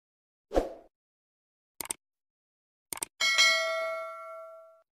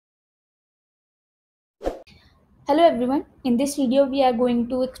Hello everyone. In this video, we are going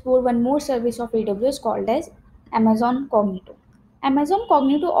to explore one more service of AWS called as Amazon Cognito. Amazon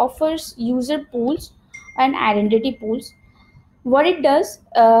Cognito offers user pools and identity pools. What it does,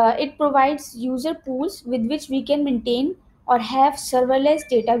 it provides user pools with which we can maintain or have serverless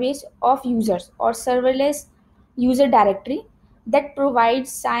database of users or serverless user directory that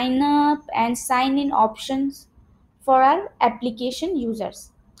provides sign up and sign in options for our application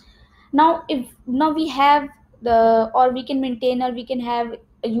users. Now we have the or we can maintain or we can have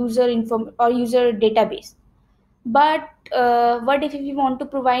a user inform or user database, but what if we want to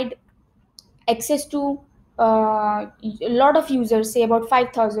provide access to a lot of users, say about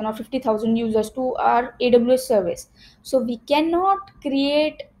 5,000 or 50,000 users to our AWS service? So we cannot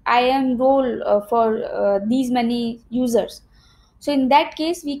create IAM role for these many users. So in that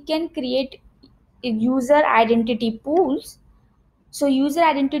case we can create user identity pools. So user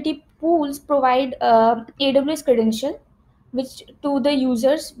identity pools provide AWS credential which to the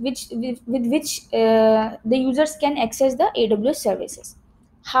users with which the users can access the AWS services.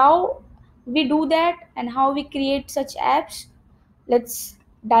 How we do that and how we create such apps, let's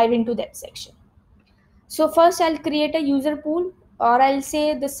dive into that section. So first I'll create a user pool, or I'll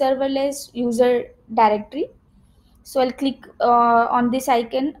say the serverless user directory. So I'll click on this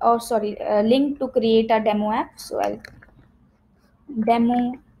icon, or sorry, link to create a demo app. So I'll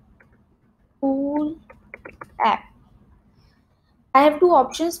demo pool app. I have two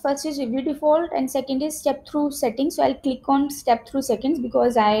options. First is review default and second is step through settings. So I'll click on step through settings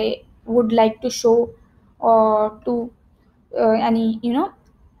because I would like to show or to any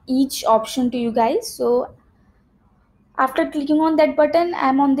each option to you guys. So after clicking on that button,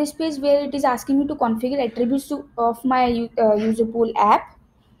 I'm on this page where it is asking me to configure attributes of my user pool app.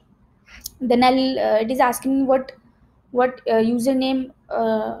 Then it is asking me what username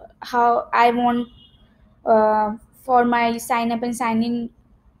how I want for my sign up and sign in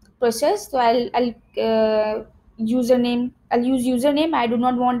process. So I'll use username. I do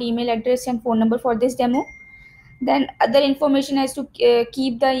not want email address and phone number for this demo. Then other information has to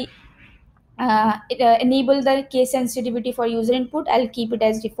keep the enable the case sensitivity for user input. I'll keep it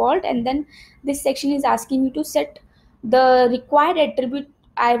as default, and then this section is asking me to set the required attribute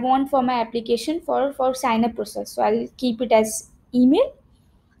I want for my application for sign up process. So I'll keep it as email.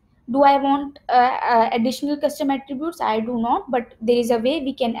 Do I want additional custom attributes? I do not, but there is a way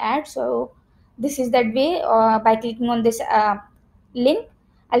we can add. So this is that way. By clicking on this link,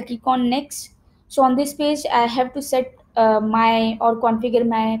 I'll click on next. So on this page I have to set my or configure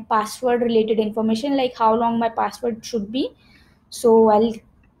my password related information, like how long my password should be. So I'll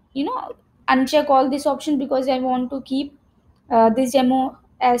uncheck all this option because I want to keep this demo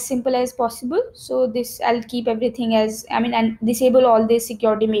as simple as possible. So this I'll keep everything as, and disable all these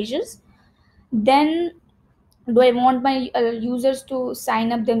security measures. Then do I want my users to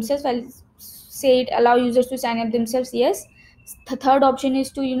sign up themselves? I'll say it allow users to sign up themselves. Yes. The third option is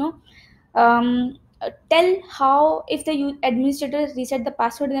to tell how, if the administrator reset the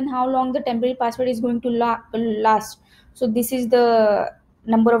password, then how long the temporary password is going to last. So this is the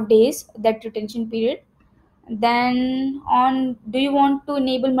number of days, that retention period. Then on, do you want to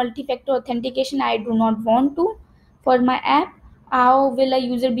enable multi-factor authentication? I do not want to for my app. How will a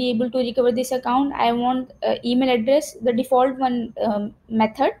user be able to recover this account? I want email address, the default one,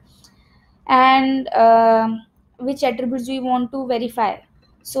 method. And which attributes do you want to verify?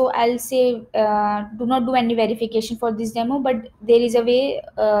 So I'll say do not do any verification for this demo, but there is a way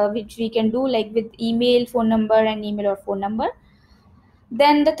which we can do, like with email, phone number, and email or phone number.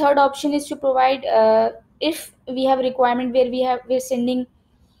 Then the third option is to provide if we have a requirement where we're sending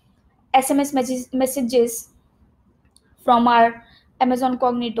SMS messages from our Amazon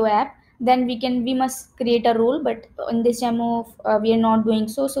Cognito app, then we must create a role. But in this demo we are not doing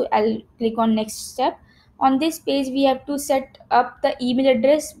so. So I'll click on next step. On this page we have to set up the email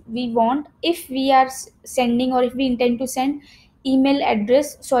address we want if we are sending, or if we intend to send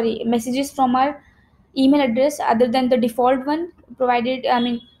messages from our email address other than the default one provided,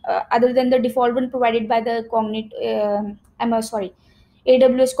 other than the default one provided by the Cognito,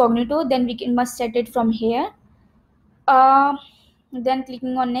 AWS Cognito. Then must set it from here. Then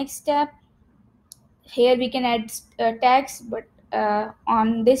clicking on next step, here we can add tags, but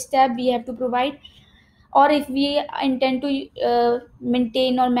on this tab we have to provide, or if we intend to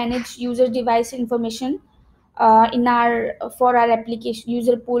maintain or manage user device information in our for our application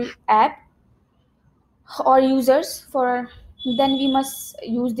user pool app or users for, then we must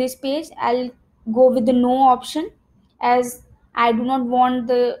use this page. I'll go with the no option, as I do not want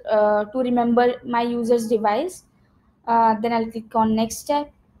the to remember my user's device. Then I'll click on next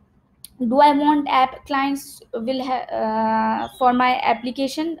step. Do I want app clients will have for my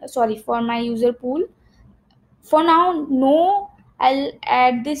application, sorry, for my user pool? For now, no. I'll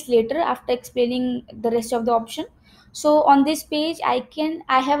add this later after explaining the rest of the option. So on this page, I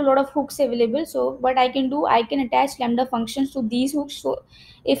have a lot of hooks available. So what I can do, I can attach lambda functions to these hooks. So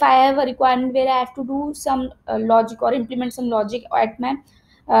if I have a requirement where I have to do some logic or implement some logic at my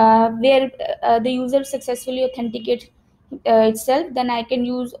where the user successfully authenticate itself, then I can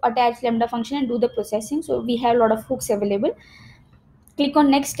use attach lambda function and do the processing. So we have a lot of hooks available. Click on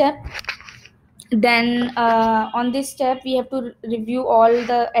next step. Then on this step we have to review all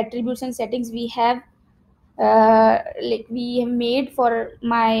the attributes and settings we have like we have made for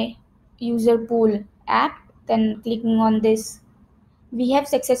my user pool app. Then clicking on this, we have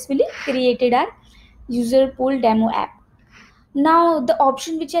successfully created our user pool demo app. Now the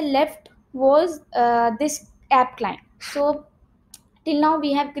option which I left was this app client. So till now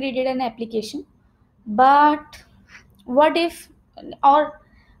we have created an application, but what if, or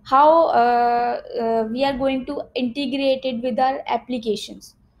how we are going to integrate it with our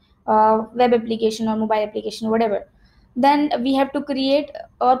applications, web application or mobile application, whatever? Then we have to create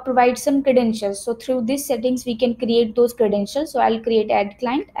or provide some credentials. So through these settings we can create those credentials. So I'll create add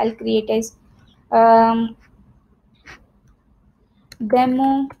client. I'll create as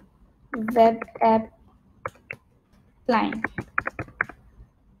demo web app client.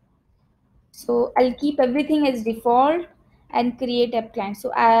 So I'll keep everything as default and create app client.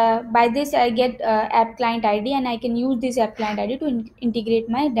 So by this I get app client ID, and I can use this app client ID to integrate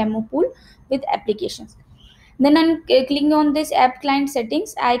my demo pool with applications. Then I'm clicking on this app client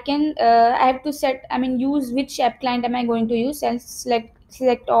settings. I can I have to set, I mean, use which app client am I going to use, and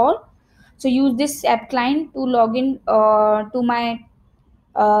select all. So use this app client to log in to my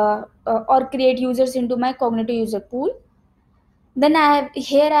or create users into my Cognito user pool. Then I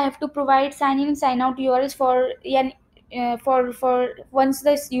have to provide sign in and sign out URLs for, yeah, for once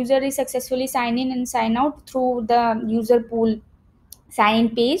the user is successfully sign in and sign out through the user pool sign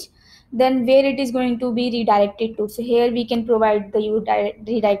in page, then where it is going to be redirected to. So here we can provide the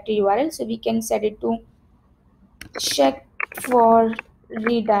redirected URL. So we can set it to check for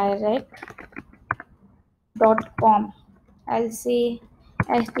redirect.com. I'll say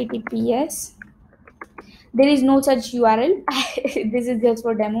https. There is no such URL. This is just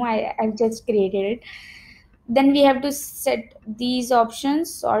for demo. I've just created it. Then we have to set these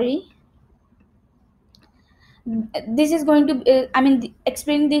options. Sorry, this is going to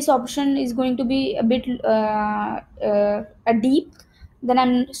explaining this option is going to be a bit a deep. Then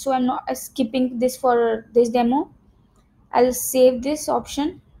I'm not skipping this for this demo. I'll save this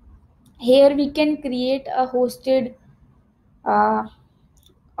option. Here we can create a hosted uh,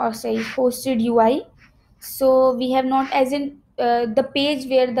 or say hosted UI. So we have not, as in the page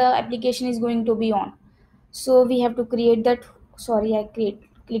where the application is going to be on. So we have to create that. Sorry,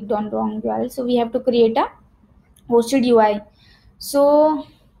 clicked on wrong URL. So we have to create a hosted UI. So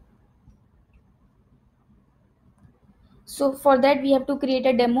for that we have to create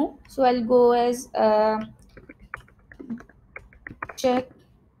a demo. So I'll go as check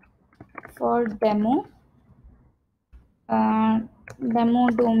for demo demo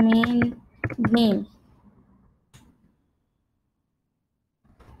domain name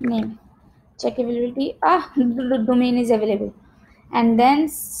check availability. The domain is available, and then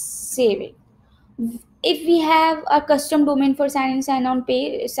save it. If we have a custom domain for sign on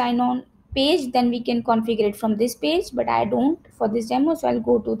page, then we can configure it from this page, but I don't for this demo. So I'll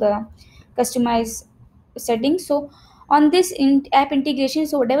go to the customize settings. So on this app integration,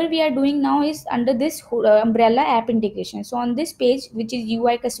 so whatever we are doing now is under this umbrella app integration. So on this page, which is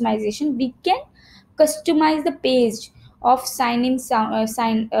UI customization, we can customize the page of sign in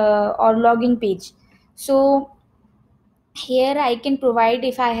or login page. So here I can provide,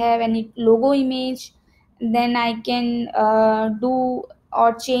 if I have any logo image, then I can do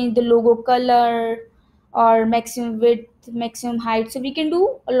or change the logo color or maximum width, maximum height. So we can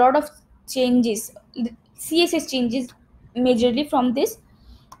do a lot of changes, CSS changes majorly from this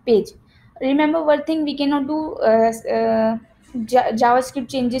page. Remember one thing, we cannot do JavaScript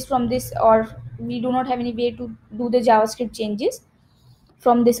changes from this, or we do not have any way to do the JavaScript changes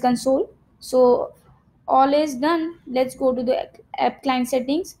from this console. So all is done. Let's go to the app client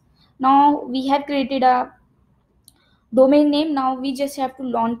settings. Now we have created a domain name. Now we just have to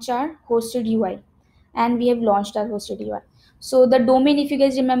launch our hosted UI, and we have launched our hosted UI. So the domain, if you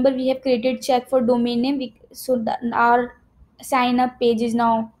guys remember, we have created check for domain name. Our sign up page is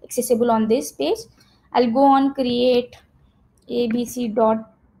now accessible on this page. I'll go on create abc dot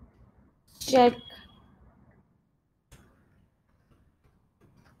check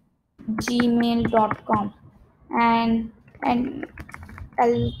gmail.com, and and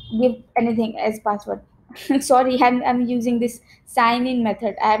I'll give anything as password. Sorry, I'm using this sign in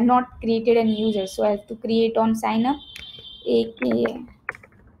method. I have not created any user, so I have to create on sign up. aka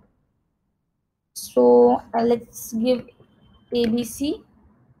so let's give abc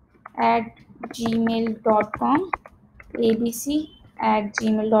at gmail.com, abc at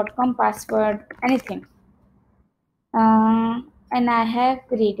gmail.com, password anything, and I have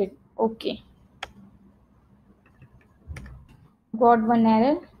created. Okay, got one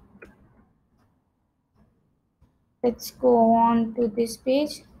error. Let's go on to this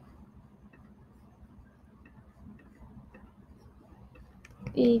page.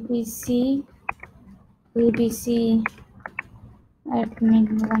 abc abc admin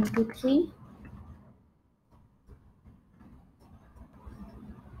 123.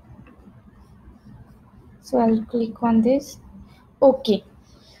 So I'll click on this. Okay,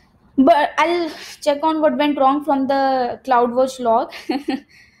 but I'll check on what went wrong from the CloudWatch log.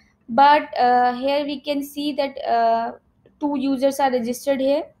 But here we can see that two users are registered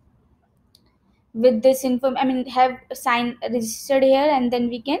here with this info. I mean, have signed registered here, and then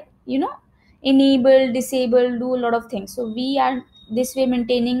we can, enable, disable, do a lot of things. So we are this way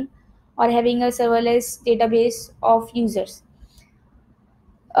maintaining or having a serverless database of users.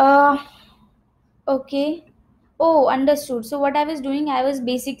 Uh, okay. Oh, understood. So what I was doing, I was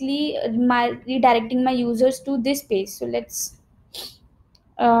basically redirecting my users to this page. So let's.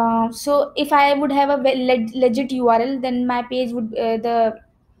 So if I would have a legit URL, then my page would the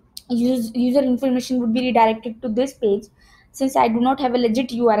user information would be redirected to this page. Since I do not have a legit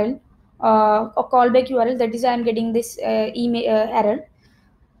URL, a callback URL, that is why I'm getting this email error.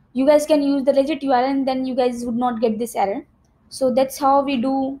 You guys can use the legit URL, and then you guys would not get this error. So that's how we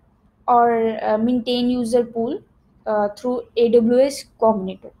do or maintain user pool through AWS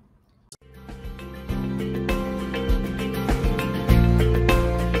Cognito.